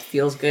changes, and what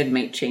feels good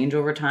might change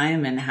over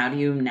time. And how do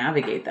you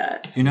navigate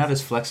that? You're not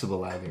as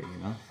flexible either, you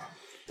know?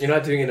 You're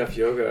not doing enough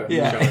yoga.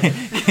 Yeah.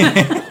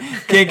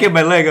 Can't get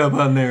my leg up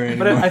on there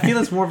anymore. But I feel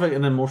it's more of like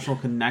an emotional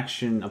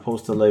connection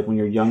opposed to like when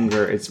you're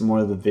younger, it's more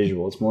of the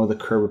visual. It's more of the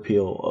curb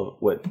appeal of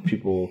what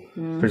people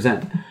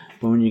present.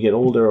 But when you get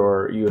older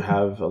or you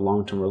have a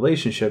long-term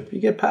relationship,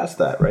 you get past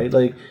that, right?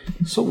 Like,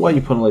 so what,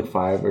 you put on like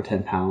 5 or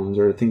 10 pounds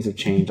or things have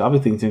changed.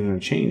 Obviously things are going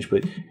to change,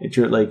 but it's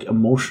your like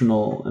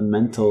emotional and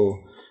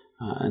mental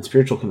and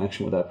spiritual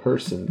connection with that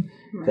person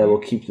that will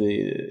keep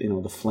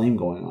the flame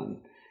going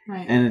on.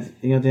 Right. And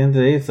at the end of the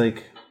day, it's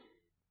like,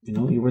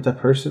 you're with that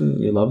person,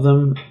 you love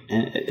them,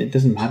 and it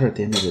doesn't matter at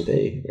the end of the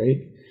day,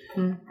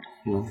 right?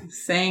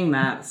 Saying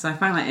that, so I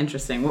find that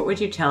interesting. What would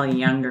you tell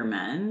younger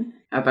men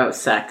about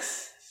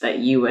sex that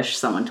you wish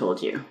someone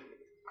told you?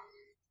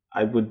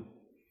 I would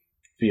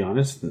be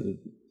honest, it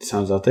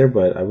sounds out there,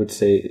 but I would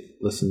say,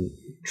 listen,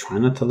 try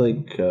not to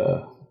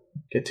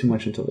get too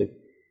much into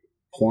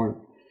porn.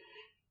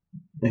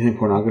 I think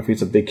pornography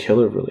is a big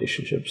killer of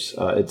relationships.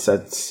 It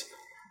sets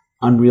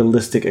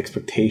unrealistic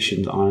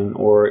expectations on,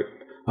 or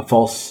a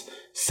false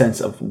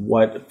sense of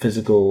what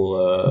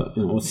physical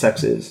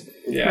sex is.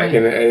 Yeah, right. I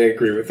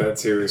agree with that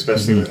too,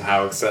 especially with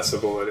how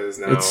accessible it is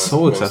now. It's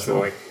so accessible,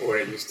 to like what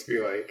it used to be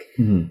like.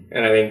 And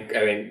I think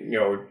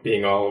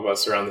being all of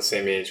us around the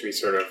same age, we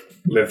sort of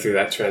lived through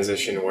that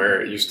transition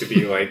where it used to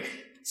be like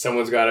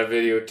someone's got a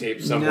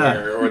videotape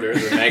somewhere, or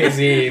there's a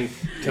magazine,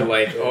 to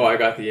like, oh, I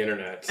got the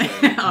internet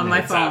on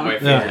my phone,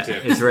 at my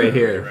fingertips. It's right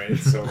here, right?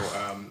 So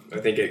I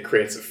think it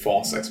creates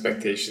false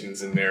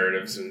expectations and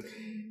narratives and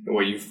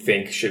what you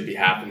think should be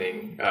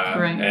happening.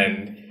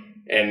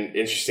 And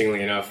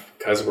interestingly enough,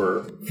 because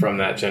we're from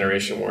that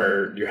generation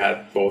where you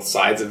had both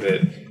sides of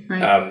it,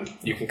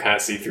 you can kind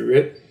of see through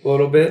it a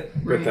little bit.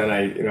 But then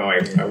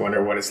I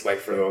wonder what it's like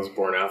for those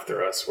born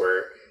after us,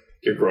 where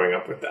you're growing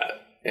up with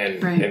that,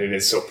 and it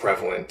is so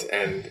prevalent,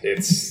 and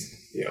it's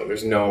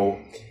there's no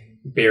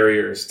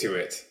barriers to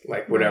it.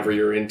 Like whatever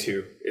you're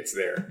into, it's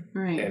there,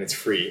 and it's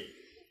free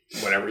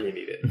whenever you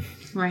need it.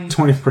 24/7,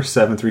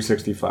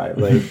 365.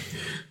 Like,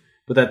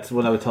 but that's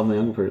what I would tell my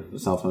younger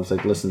self. I was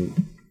like,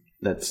 listen,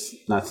 that's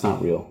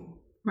not real.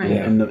 Right.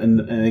 Yeah.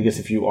 And I guess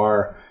if you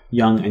are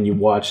young and you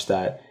watch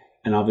that,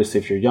 and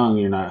obviously if you're young,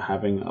 you're not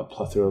having a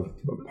plethora of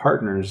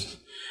partners.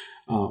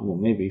 Well,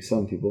 maybe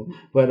some people,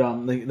 but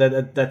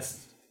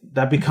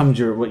that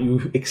becomes what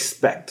you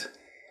expect.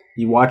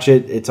 You watch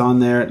it, it's on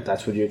there,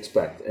 that's what you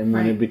expect. And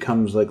when it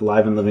becomes like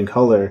live and living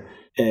color,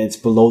 and it's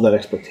below that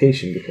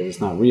expectation because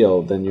it's not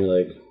real, then you're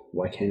like,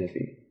 why can't it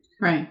be?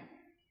 Right.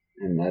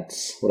 And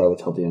that's what I would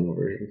tell the younger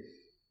version.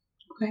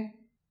 Okay.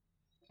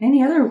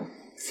 Any other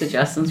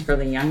suggestions for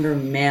the younger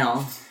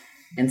male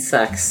in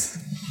sex?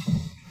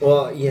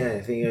 Well, yeah,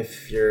 I think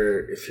if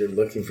you're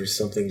looking for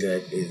something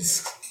that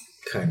is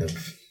kind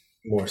of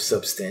more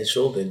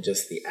substantial than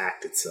just the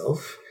act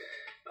itself,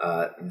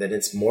 then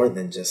it's more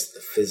than just the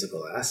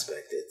physical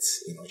aspect.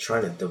 It's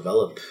trying to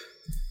develop.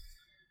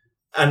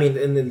 I mean,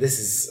 and then this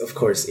is, of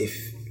course, if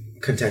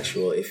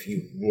contextual, if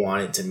you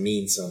want it to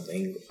mean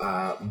something,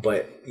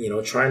 but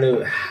trying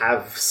to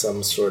have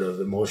some sort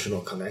of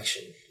emotional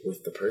connection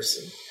with the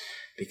person,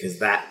 because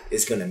that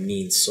is going to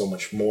mean so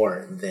much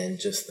more than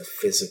just the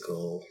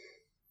physical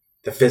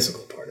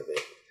part of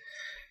it.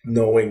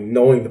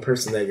 Knowing the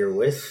person that you're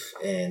with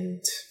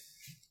and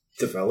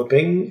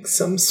developing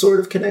some sort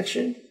of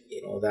connection,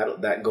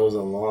 that goes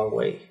a long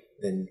way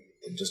than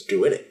just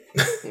doing it.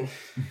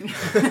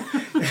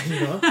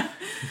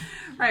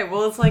 Right.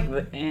 Well, it's like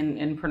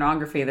in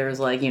pornography, there's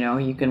like,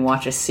 you can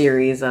watch a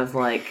series of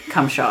like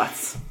cum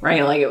shots,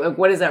 right? Like,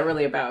 what is that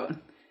really about?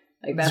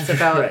 Like, that's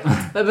about,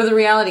 but the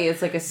reality,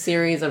 it's like a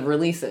series of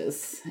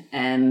releases,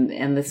 and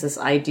it's this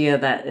idea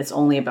that it's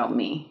only about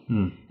me.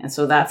 And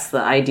so that's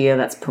the idea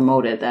that's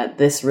promoted, that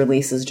this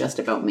release is just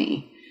about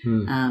me.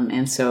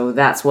 And so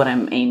that's what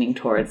I'm aiming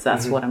towards.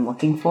 That's what I'm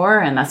looking for.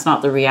 And that's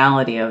not the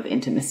reality of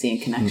intimacy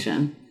and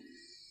connection.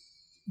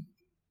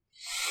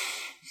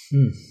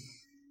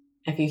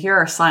 If you hear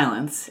our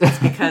silence, it's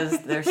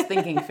because there's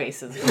thinking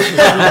faces.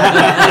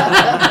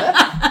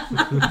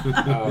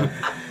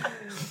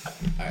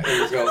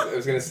 I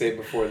was going to say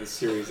before the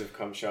series of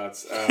cum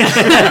shots. Sorry,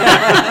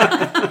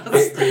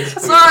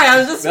 I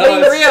was just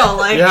being real.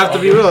 Like, you have to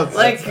be real.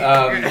 Like,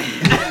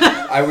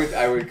 I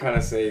would kind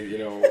of say,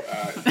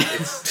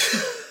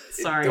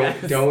 sorry.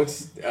 Don't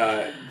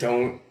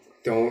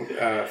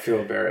feel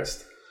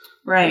embarrassed.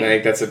 Right. And I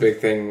think that's a big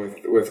thing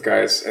with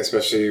guys,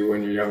 especially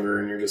when you're younger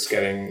and you're just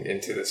getting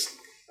into this.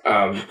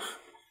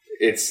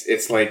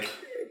 It's like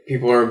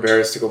people are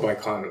embarrassed to go buy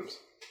condoms.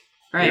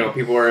 Right. You know,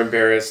 people are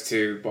embarrassed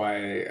to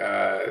buy,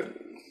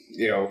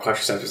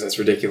 contraceptives. That's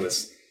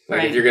ridiculous.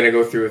 Like, if you're going to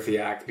go through with the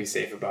act, be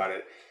safe about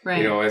it. Right.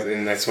 You know,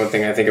 and that's one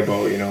thing I think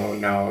about, you know,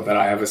 now that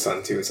I have a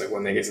son too. It's like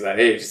when they get to that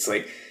age, it's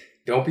like,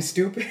 don't be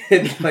stupid.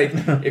 Like,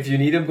 if you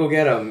need them, go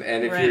get them.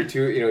 And if you're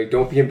too, you know,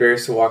 don't be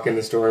embarrassed to walk in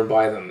the store and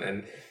buy them.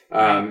 And,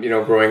 you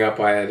know, growing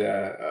up, I had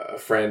a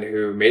friend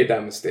who made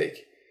that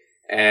mistake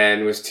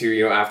and was too,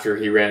 you know, after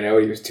he ran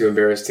out, he was too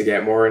embarrassed to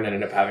get more and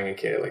ended up having a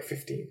kid at like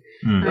 15.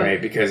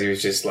 Right. Because he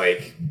was just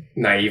like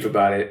naive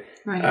about it.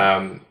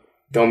 Right.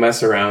 Don't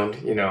mess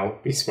around, you know,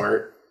 be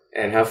smart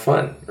and have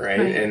fun. Right.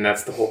 And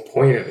that's the whole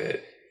point of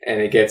it. And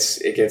it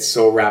gets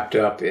so wrapped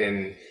up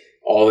in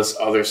all this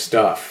other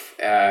stuff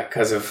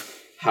because of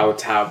how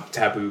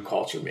taboo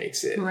culture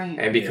makes it,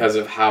 and because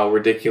of how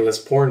ridiculous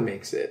porn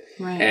makes it,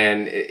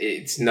 and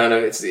it's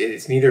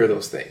neither of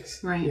those things,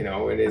 you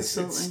know. And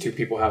it's two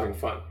people having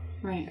fun,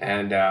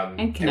 and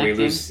we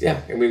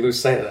lose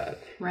sight of that,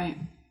 right.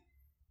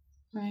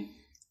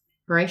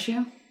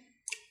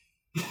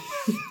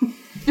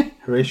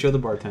 Horatio the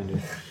bartender.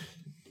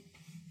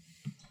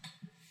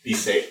 Be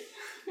safe.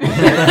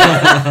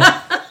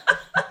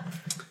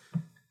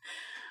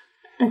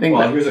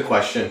 Here's a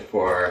question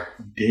for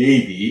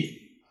Davey.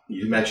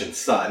 You mentioned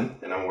son,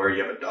 and I'm aware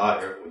you have a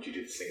daughter. Would you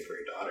do the same for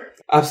your daughter?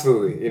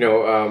 Absolutely. You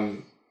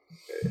know,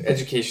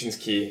 education's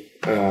key.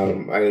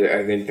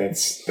 I think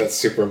that's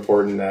super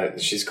important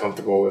that she's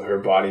comfortable with her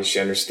body. She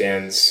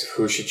understands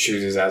who she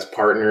chooses as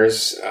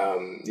partners.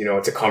 You know,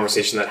 it's a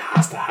conversation that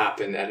has to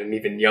happen at an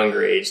even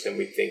younger age than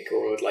we think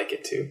or would like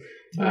it to.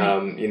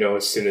 You know,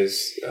 as soon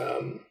as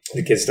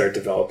the kids start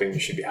developing, you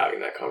should be having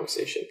that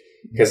conversation.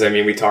 Because, I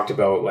mean, we talked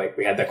about, like,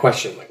 we had that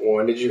question, like, well,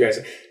 when did you guys...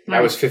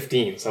 I was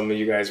 15. Some of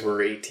you guys were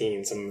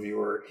 18. Some of you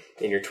were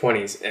in your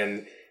 20s.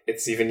 And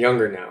it's even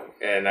younger now.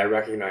 And I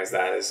recognize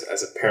that as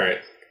a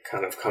parent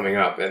kind of coming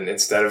up. And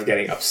instead of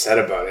getting upset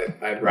about it,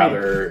 I'd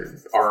rather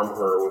arm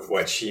her with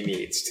what she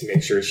needs to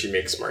make sure she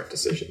makes smart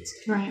decisions.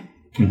 Right.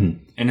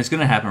 Mm-hmm. And it's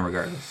going to happen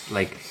regardless.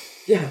 Like...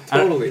 Yeah,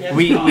 totally.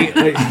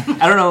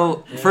 I don't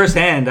know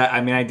firsthand. I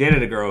mean, I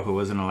dated a girl who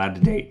wasn't allowed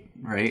to date,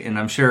 right? And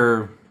I'm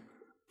sure...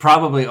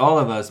 probably all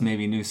of us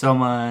maybe knew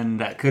someone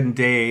that couldn't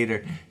date,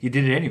 or you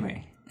did it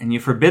anyway, and you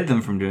forbid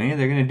them from doing it.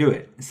 They're going to do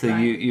it. So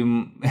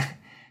you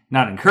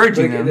not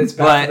encouraging them. It's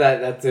back to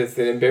that's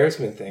the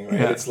embarrassment thing, right?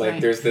 Yeah. It's like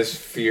there's this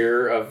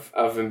fear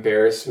of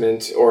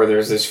embarrassment, or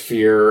there's this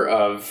fear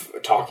of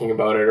talking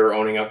about it or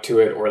owning up to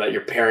it, or that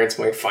your parents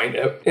might find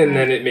out, and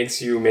then it makes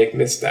you make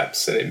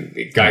missteps and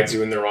it guides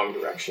you in the wrong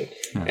direction.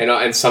 Yeah.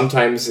 And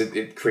sometimes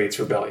it creates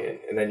rebellion,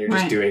 and then you're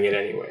just doing it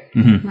anyway.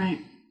 Mm-hmm. Right.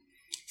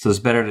 So it's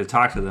better to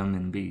talk to them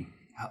and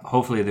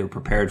hopefully they're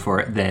prepared for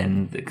it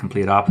than the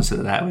complete opposite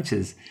of that, which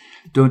is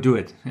don't do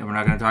it. And we're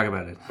not going to talk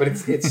about it. But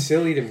it's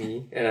silly to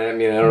me. And I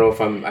mean, I don't know if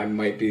I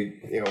might be,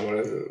 you know, one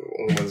of the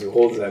only ones who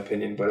holds that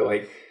opinion, but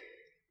like,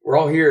 we're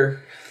all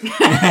here.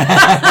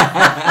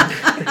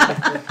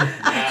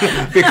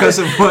 Because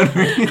of one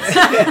reason.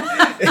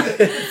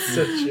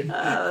 So true.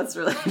 That's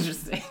really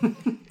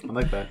interesting. I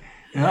like that.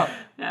 Yeah.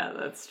 Yeah,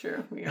 that's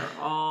true. We are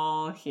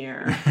all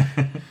here.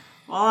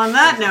 Well, on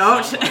that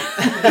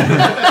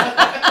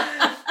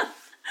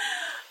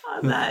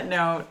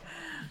note,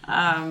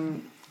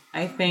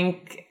 I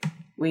think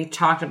we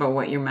talked about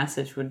what your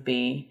message would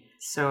be.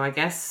 So I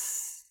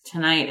guess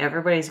tonight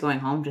everybody's going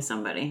home to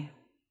somebody.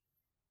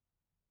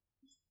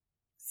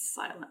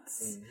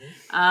 Silence.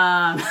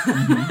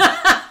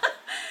 Mm-hmm.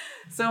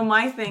 So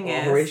my thing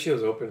is...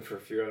 Horatio's open for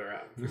a few other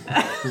acts.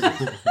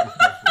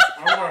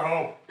 I'm going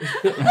home.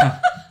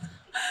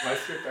 My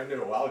script ended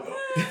a while ago.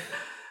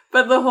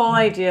 But the whole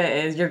idea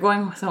is you're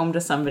going home to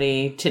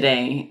somebody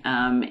today,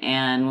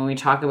 and when we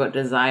talk about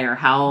desire,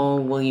 how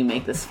will you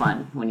make this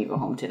fun when you go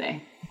home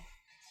today?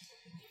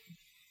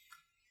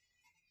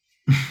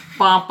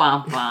 Bum,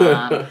 bum,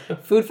 bum.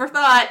 Food for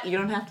thought. You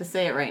don't have to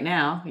say it right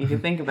now. You can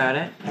think about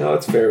it. No,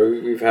 it's fair.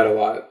 We've had a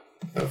lot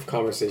of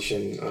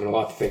conversation on a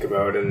lot to think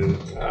about, and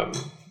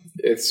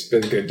it's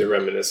been good to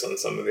reminisce on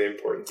some of the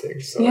important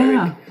things. So I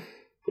think,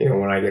 you know,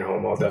 when I get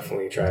home, I'll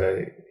definitely try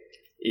to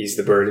ease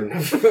the burden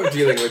of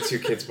dealing with two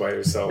kids by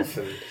yourself,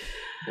 and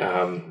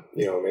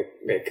you know,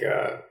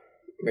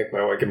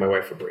 give my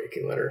wife a break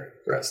and let her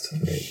rest.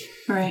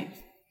 Right.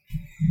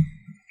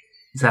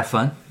 Is that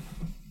fun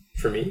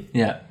for me?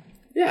 Yeah.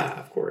 Yeah,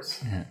 of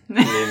course. Yeah. I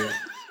mean,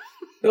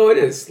 no, it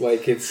is.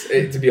 Like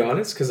to be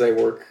honest, because I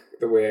work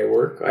the way I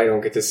work, I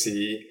don't get to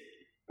see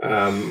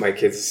my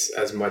kids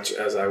as much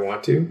as I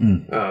want to,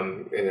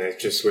 and I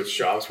just switched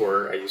jobs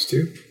where I used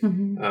to,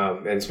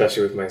 and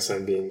especially with my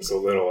son being so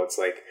little, it's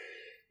like,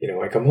 you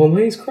know, I come home,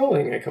 hey, he's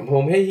crawling. I come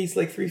home, hey, he's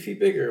like 3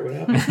 feet bigger. What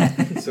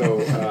happened? So,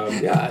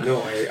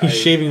 he's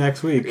shaving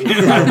next week.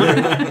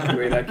 The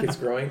way that kid's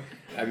growing,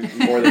 I'm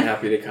more than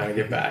happy to kind of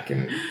get back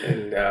and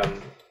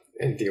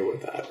deal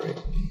with that, right?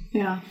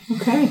 Yeah.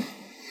 Okay.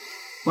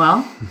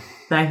 Well,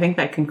 I think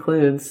that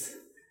concludes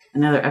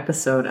another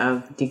episode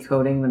of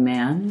Decoding the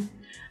Man.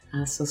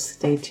 So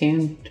stay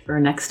tuned for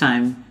next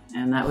time,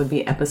 and that would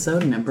be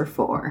episode number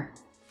 4.